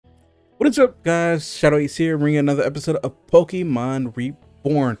What is up, guys? Shadow Ace here, bringing another episode of Pokemon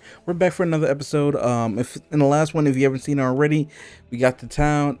Reborn. We're back for another episode. If in the last one, if you haven't seen it already, we got to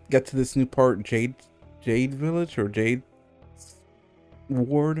town, got to this new part, Jade Village or Jade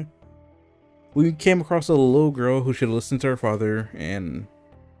Ward. We came across a little girl who should listen to her father and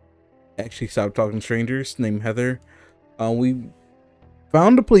actually stop talking to strangers, named Heather. We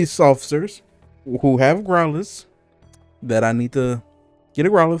found the police officers who have Growlers that I need to get a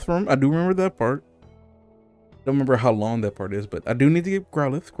Growlithe from. I do remember that part. Don't remember how long that part is, but I do need to get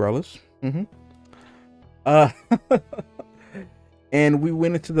Growlithe. And we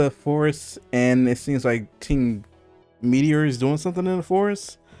went into the forest, and it seems like Team Meteor is doing something in the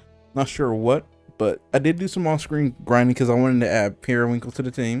forest. Not sure what, but I did do some off-screen grinding because I wanted to add Periwinkle to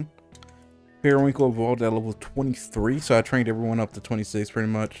the team. Periwinkle evolved at level 23, so I trained everyone up to 26 pretty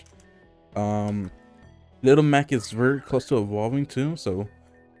much. Little Mac is very close to evolving too, so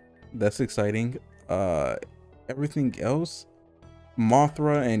that's exciting. Everything else,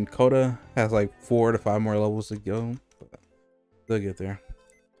 Mothra and Coda has like 4 to 5 more levels to go. But they'll get there.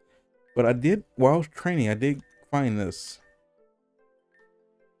 But I did, while I was training, I did find this.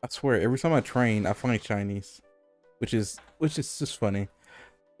 I swear, every time I train, I find shinies, which is just funny.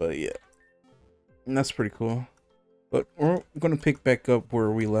 But yeah, and that's pretty cool. But we're gonna pick back up where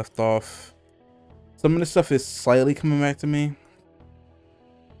we left off. Some of the stuff is slightly coming back to me.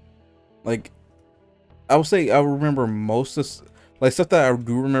 Like, I would say I remember most of, like, stuff that I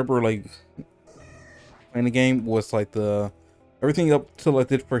do remember, like, playing the game was, like, everything up to, like,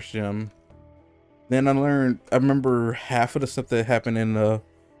 the first gym. Then I remember half of the stuff that happened in the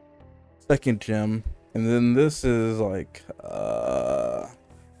second gym. And then this is, like,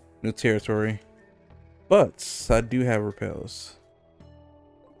 new territory. But I do have repels.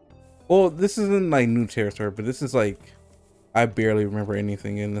 Well, this isn't like new territory, but this is like, I barely remember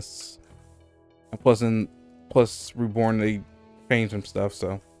anything in this. And plus Reborn, they changed some stuff,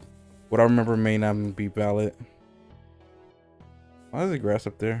 so what I remember may not be valid. Why is the grass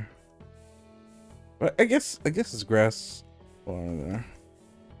up there? But I guess it's grass over there.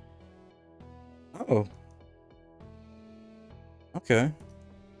 Oh. Okay.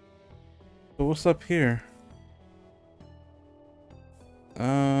 So what's up here?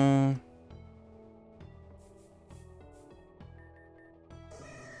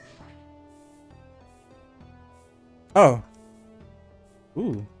 Oh.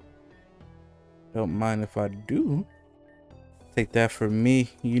 Ooh. Don't mind if I do. Take that for me,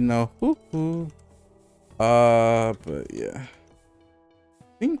 you know. But yeah. I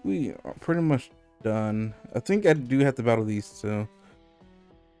think we are pretty much done. I think I do have to battle these two.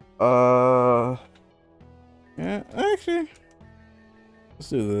 Yeah, actually, let's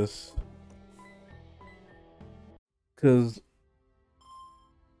do this. Cause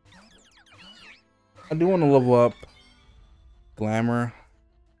I do want to level up Glamour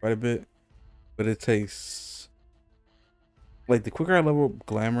quite a bit, but it takes, like, the quicker I level up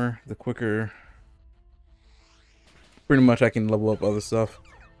Glamour, the quicker pretty much I can level up other stuff,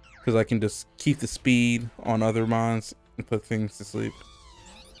 because I can just keep the speed on other mons and put things to sleep.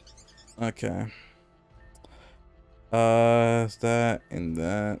 Okay. It's that and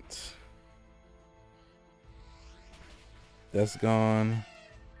that. That's gone.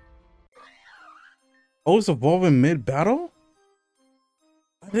 Oh, it's evolving mid-battle?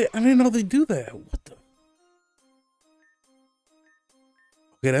 I didn't know they do that. What the?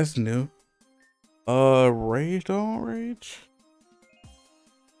 Okay, that's new. Rage, don't rage.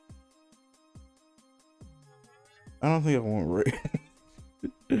 I don't think I want rage.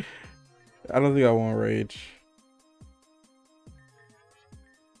 I don't think I want rage.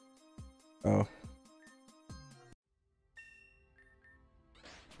 Oh.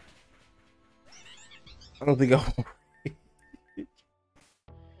 I don't think I want rage.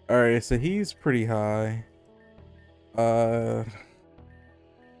 Alright, so he's pretty high. Coda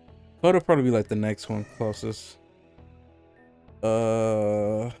probably be like the next one closest.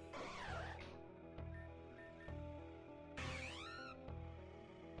 How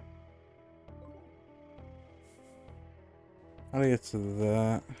do I get to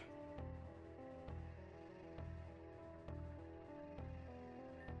that?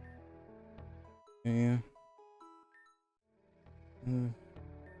 Yeah.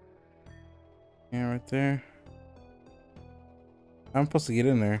 Yeah, right there. I'm supposed to get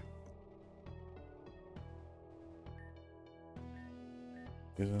in there.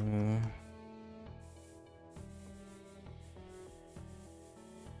 Is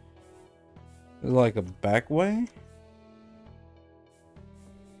it like a back way?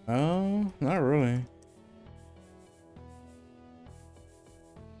 Oh, not really.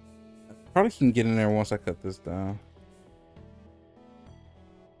 Probably can get in there once I cut this down.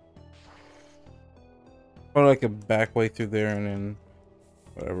 Probably like a back way through there and then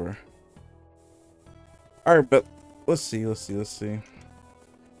whatever. All right, but let's see. I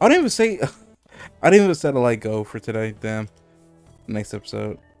didn't even say I didn't even set a like go for today. Damn. Next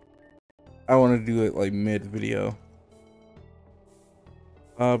episode. I want to do it like mid video.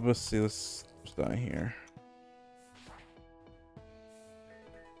 Let's see. What's down here.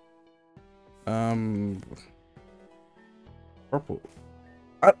 Purple.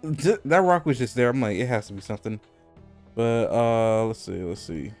 That rock was just there. I'm like, it has to be something. But let's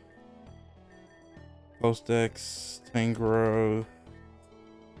see. Post X, Tangrowth.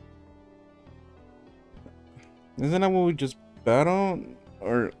 Isn't that what we just battled?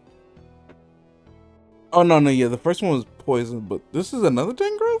 Or oh no, yeah, the first one was poison, but this is another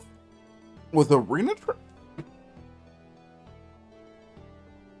Tangrowth with arena trap.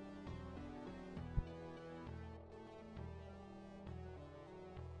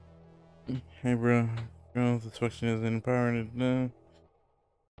 Hey bro, this function is empowering it now.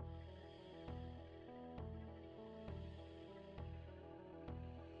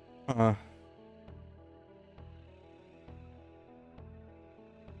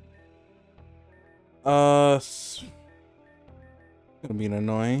 Gonna be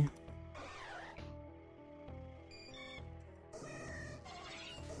annoying.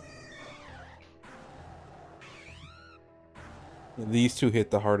 These two hit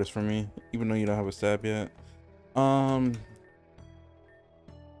the hardest for me, even though you don't have a stab yet.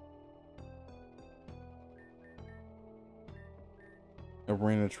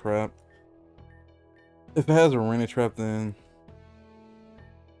 Arena trap. If it has arena trap, then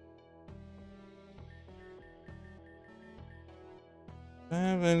do I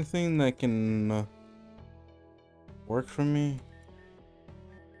have anything that can work for me?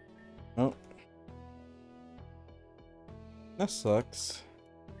 Nope. That sucks.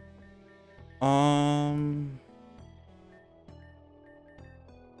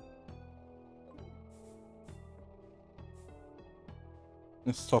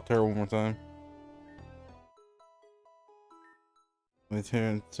 Let's talk to her one more time. With her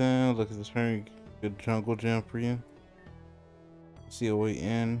in town, look at this very good jungle gem for you. See a way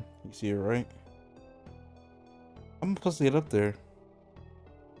in. You see it right? I'm supposed to get up there.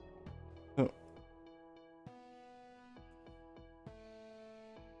 Oh.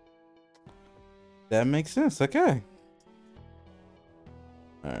 That makes sense. Okay.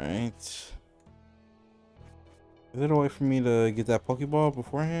 Alright. Is there a way for me to get that Pokeball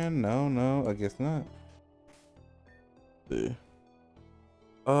beforehand? No, I guess not. If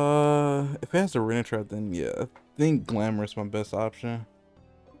it has arena trap, then yeah, I think Glamour is my best option.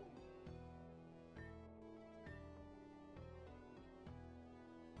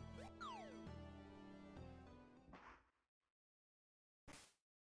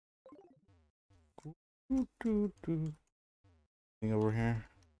 Thing over here.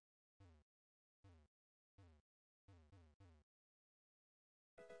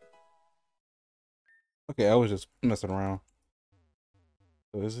 Okay, I was just messing around.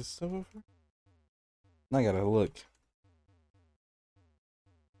 So is this stuff over here? I gotta look.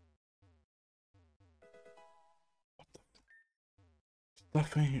 What the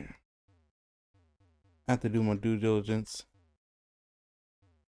stuff in here? I have to do my due diligence.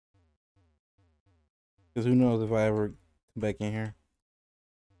 Because who knows if I ever come back in here.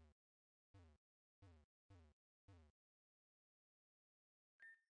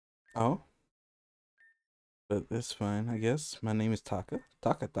 Oh. But that's fine, I guess. My name is Taka.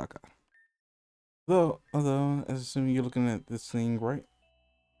 Taka. Although, I assume you're looking at this thing, right?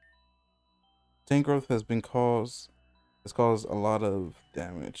 Tangrowth has caused a lot of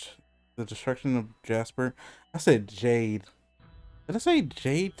damage. The destruction of Jasper. I said Jade. Did I say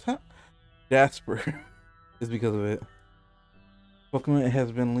Jade? Jasper is because of it. Pokemon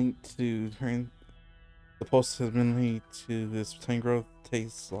has been linked to the post has been linked to this Tangrowth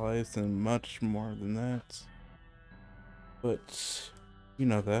takes lives and much more than that. But you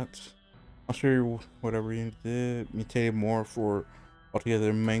know that. I'm sure whatever you did mutated more for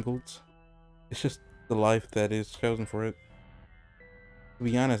altogether mangled. It's just the life that is chosen for it. To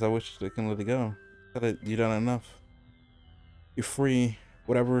be honest, I wish they can let it go. You done enough. You're free.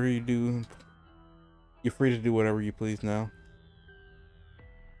 Whatever you do, you're free to do whatever you please now.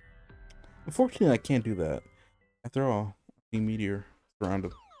 Unfortunately, I can't do that. After all, the meteor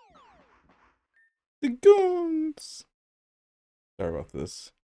surrounded. The goons! Sorry about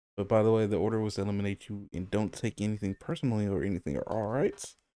this. But by the way, the order was to eliminate you and don't take anything personally or anything.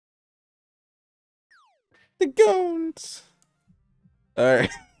 Alright? The goons! Alright.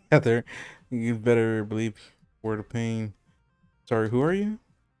 Heather, you better believe word of pain. Sorry, who are you?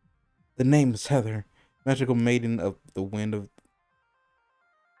 The name is Heather, magical maiden of the wind of.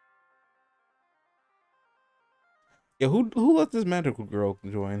 Yeah, who let this magical girl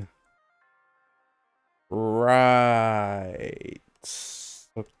join? Right.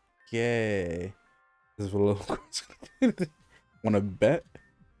 Okay. This is a little. Want to bet?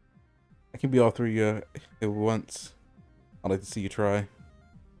 I can be all three at once. I'd like to see you try.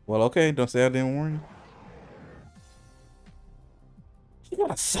 Well, okay. Don't say I didn't warn you. You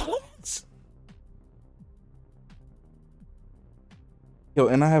got a salad? Yo,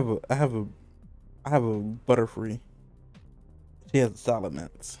 and I have a Butterfree. She has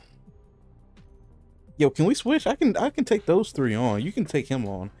Salamence. Yo, can we switch? I can take those three on. You can take him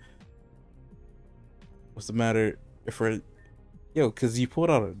on. What's the matter if we're yo, cause you pulled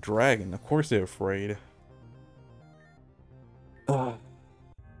out a dragon. Of course they're afraid.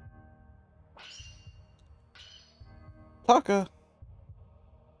 Taka.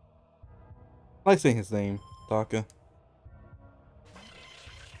 I like saying his name. Taka.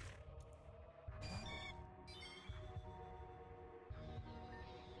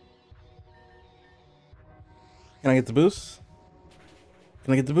 Can I get the boost?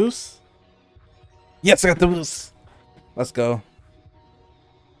 Can I get the boost? Yes, I got the boost. Let's go.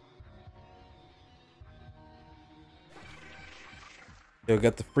 Yo,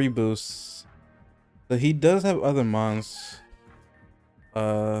 got the free boost. So he does have other mons.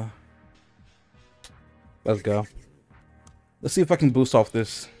 Let's go. Let's see if I can boost off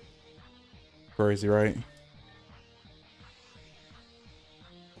this. Crazy, right?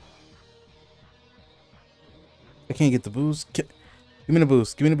 I can't get the boost. Give me the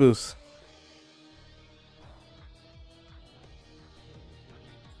boost. Give me the boost.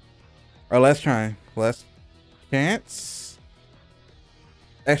 Our last try. Last chance.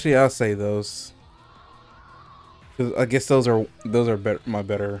 Actually, I'll say those. Cause I guess those are better, my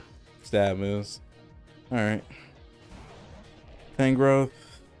better stab moves. All right. Tangrowth.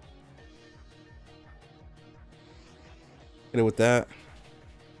 Hit it with that.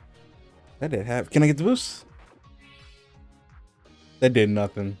 That did have. Can I get the boost? That did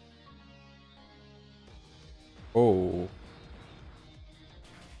nothing. Oh.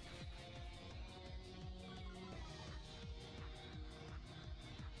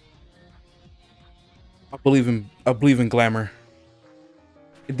 I believe in glamour.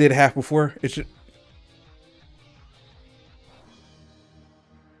 It did half before. It should.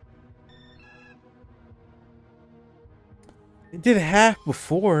 It did half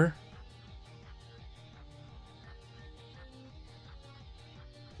before.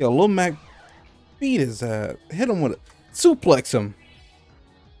 Yo, Lil Mac beat his ass. Hit him with it. Suplex him.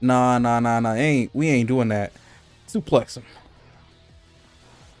 Nah. We ain't doing that. Suplex him.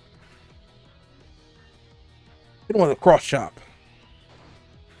 Hit him with a cross chop.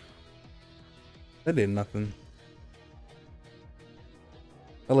 That did nothing.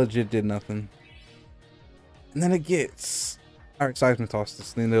 That legit did nothing. And then it gets. Alright, seismic toss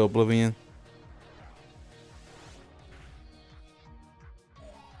this thing to oblivion.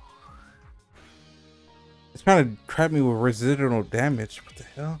 It's trying to trap me with residual damage. What the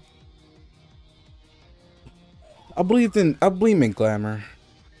hell? I believe in glamour.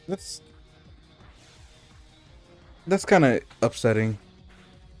 That's kind of upsetting.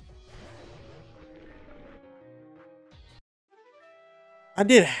 I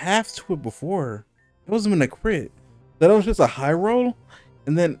did half to it before. It wasn't even a crit. That was just a high roll,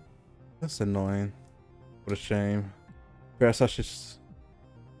 and then that's annoying. What a shame. Perhaps I should.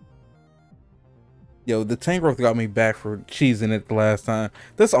 Yo, the Tangrowth got me back for cheesing it the last time.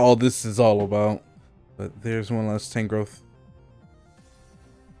 That's all this is all about. But there's one less Tangrowth.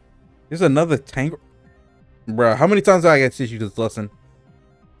 There's another Tangrowth. Bruh, how many times do I get to teach you this lesson?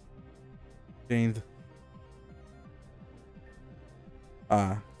 James.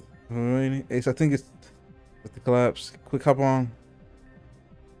 Ace, I think it's with the collapse. Quick hop on.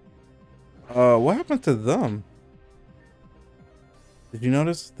 What happened to them? Did you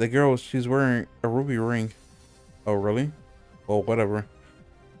notice? The girl, she's wearing a ruby ring. Oh, really? Well, whatever.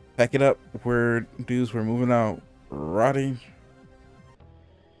 Pack it up. We're dudes, we're moving out. Roddy.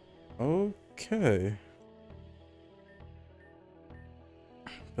 Okay.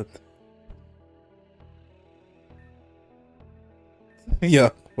 But yeah,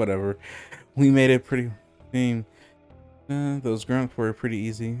 whatever. We made it pretty thing. Those grunts were pretty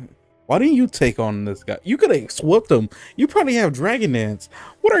easy. Why didn't you take on this guy? You could have swept him. You probably have Dragon Dance.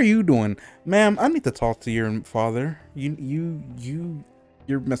 What are you doing? Ma'am, I need to talk to your father. You're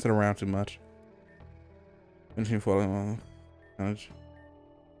messing around too much.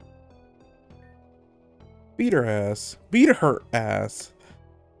 Beat her ass. Beat her ass.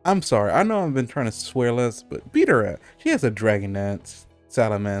 I'm sorry. I know I've been trying to swear less, but beat her ass. She has a dragon dance.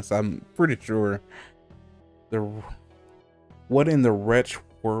 Salamence. I'm pretty sure. The what in the wretched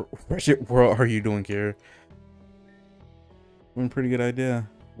world are you doing here? One pretty good idea.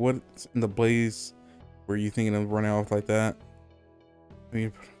 What's in the blaze were you thinking of running off like that?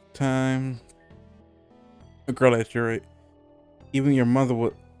 Time. A girl that's your age. Even your mother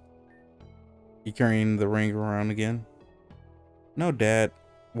would. You carrying the ring around again? No, Dad.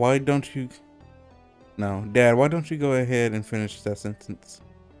 Why don't you? No, Dad. Why don't you go ahead and finish that sentence?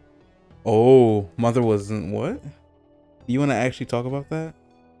 Oh, mother wasn't what? You want to actually talk about that?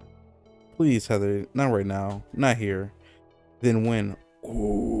 Please, Heather. Not right now. Not here. Then when?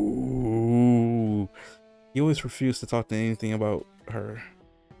 Ooh. You always refuse to talk to anything about her.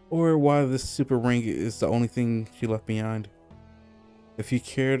 Or why this super ring is the only thing she left behind. If you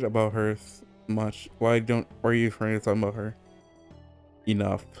cared about her much, why are you afraid to talk about her?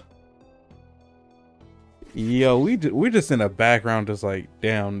 Enough. Yo, we're just in the background, just like,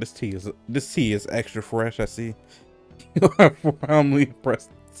 damn, this tea is extra fresh. I see. Profoundly impressed.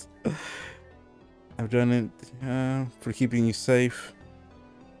 I've done it for keeping you safe,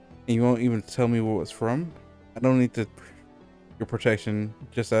 and you won't even tell me what it's from. I don't need your protection.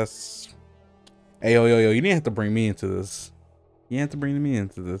 Just as, hey, yo, you didn't have to bring me into this. You didn't have to bring me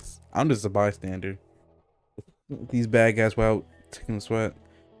into this. I'm just a bystander. These bad guys without taking the sweat.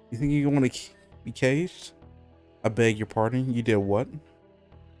 You think you want to be caged? I beg your pardon. You did what?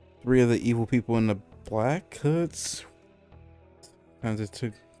 3 of the evil people in the black hoods. Times it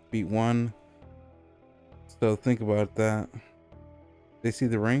took beat 1. So think about that. They see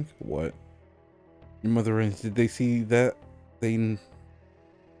the ring? What? Your mother ring? Did they see that?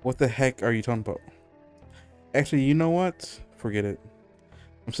 What the heck are you talking about? Actually, you know what? Forget it.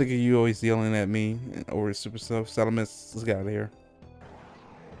 I'm sick of you always yelling at me over super stuff. Salamence, let's get out of here.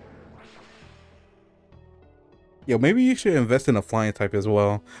 Yo, maybe you should invest in a flying type as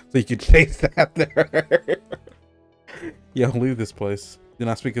well, so you can chase that there. Yo, leave this place. Do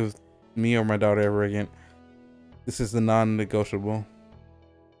not speak of me or my daughter ever again. This is the non-negotiable.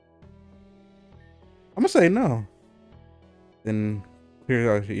 I'm gonna say no. Then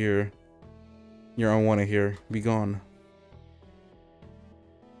clear out your unwanted here. Be gone.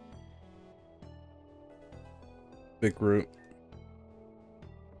 Big root.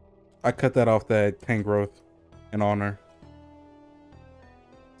 I cut that off that TANGROWTH in honor.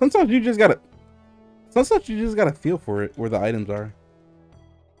 Sometimes you just gotta feel for it where the items are.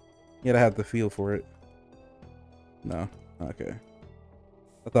 You gotta have the feel for it. No. Okay.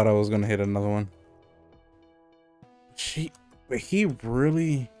 I thought I was gonna hit another one. But he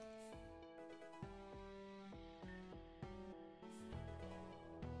really.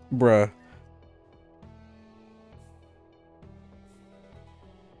 Bruh.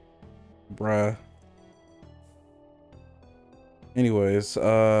 Anyways,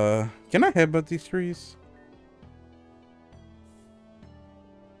 can I headbutt these trees?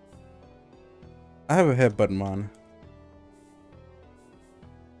 I have a headbutt mon.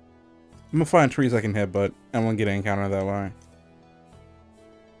 I'm gonna find trees I can headbutt. I'm gonna get an encounter that way.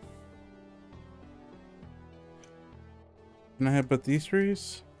 Can I headbutt these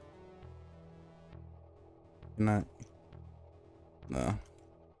trees? Can I? No.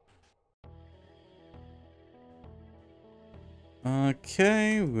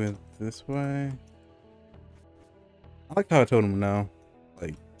 Okay, with this way. I like how I told him no.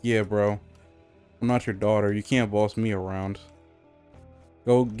 Like, yeah, bro. I'm not your daughter. You can't boss me around.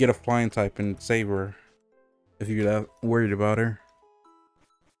 Go get a flying type and save her if you're that worried about her.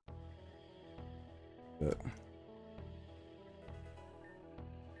 But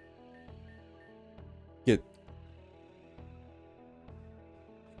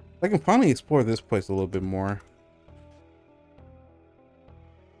I can finally explore this place a little bit more.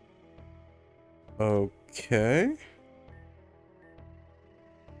 Okay.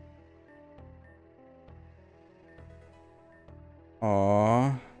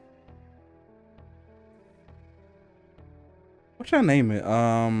 Aw. What should I name it?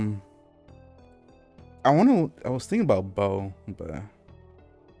 I was thinking about Bo, but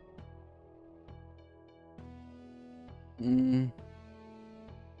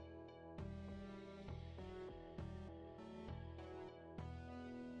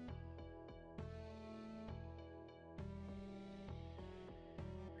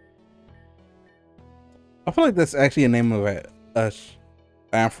I feel like that's actually a name of a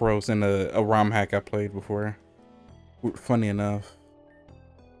Ampharos in a ROM hack I played before. Funny enough.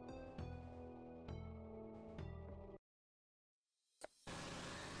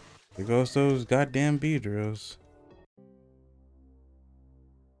 There goes those goddamn bee drills.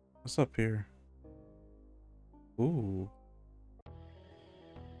 What's up here? Ooh.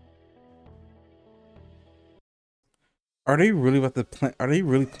 Are they really about to plan? Are they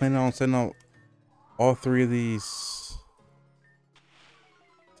really planning on sending out all three of these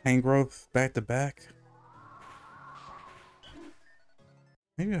Tangrowth back to back?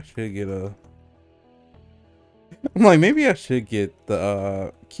 Maybe I should get a. I'm like, maybe I should get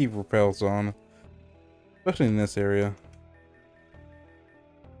the keep repels on, especially in this area.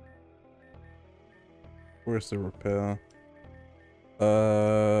 Where's the repel?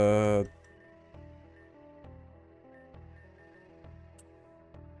 Oh,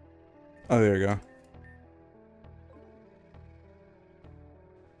 there you go.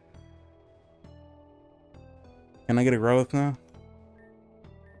 Can I get a growth now?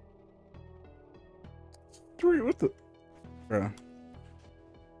 Three, what the? Bro.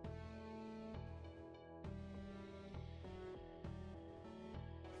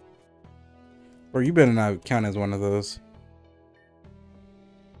 Or you better not count as one of those.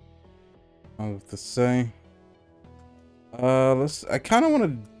 I have to say. I kind of want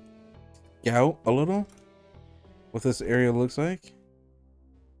to scout a little what this area looks like.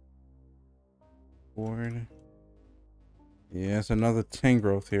 Board. Yeah, it's another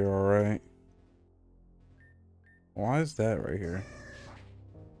Tangrowth here, alright. Why is that right here?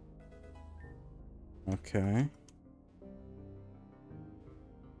 Okay.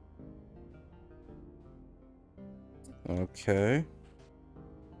 Okay.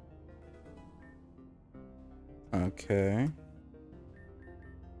 Okay.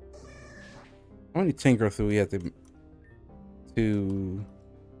 How many Tangrowth do we have to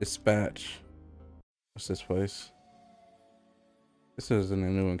dispatch? What's this place? This isn't a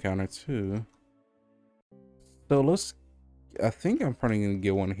new encounter too. So let's. I think I'm probably gonna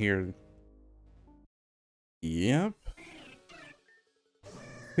get one here. Yep.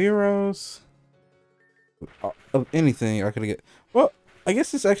 Heroes. Of anything I could get. Well, I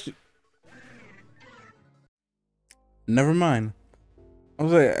guess it's actually. Never mind. I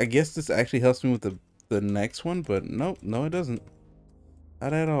was like, I guess this actually helps me with the next one, but nope, no, it doesn't.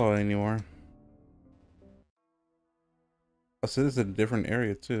 Not at all anymore. Oh, so this is a different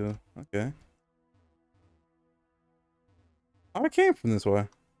area too. Okay. Oh, I came from this way.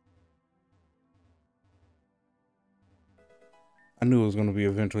 I knew it was going to be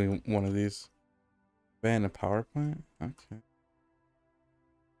eventually one of these. Ban a power plant? Okay.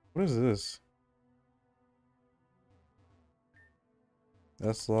 What is this?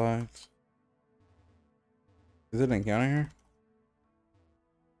 That's locked. Is it an encounter here?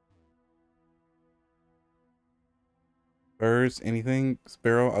 Birds, anything?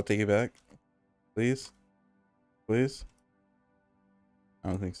 Sparrow, I'll take it back. Please? Please? I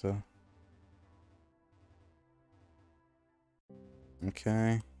don't think so.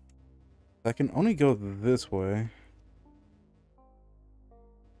 Okay. I can only go this way.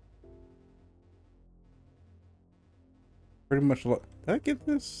 Pretty much did I get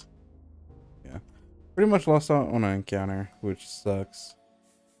this? Yeah. Pretty much lost out on an encounter, which sucks.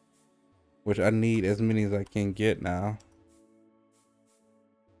 Which I need as many as I can get now.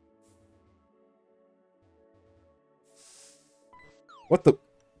 What the?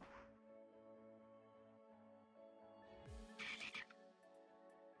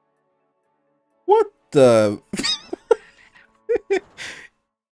 What the?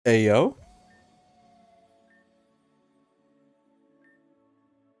 Hey, yo.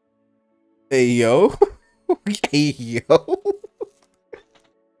 Hey, yo. Hey, yo.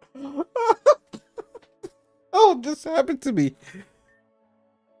 Oh, this happened to me.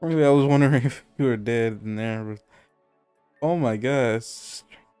 Really, I was wondering if you were dead in there. Oh my gosh.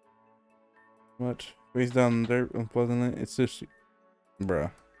 Much. Face down the dirt unpleasantly. It's just.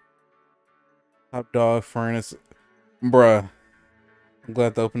 Bruh. Top dog furnace. Bruh. I'm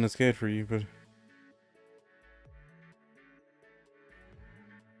glad to open this cage for you, but.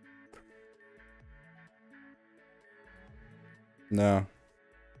 No.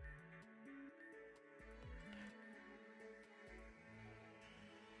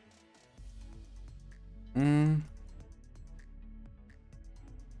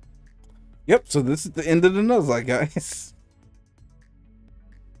 Yep, so this is the end of the Nuzlocke, guys.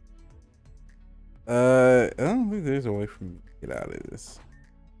 I don't think there's a way for me to get out of this.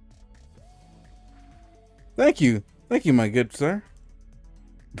 Thank you. Thank you, my good sir.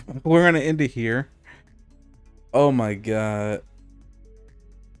 We're gonna end it here. Oh my god.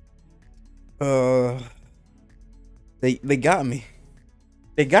 They got me.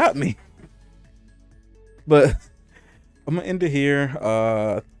 They got me. But I'm gonna end it here.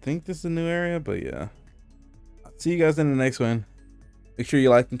 I think this is a new area, but yeah. See you guys in the next one. Make sure you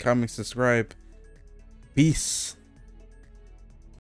like and comment, subscribe. Peace.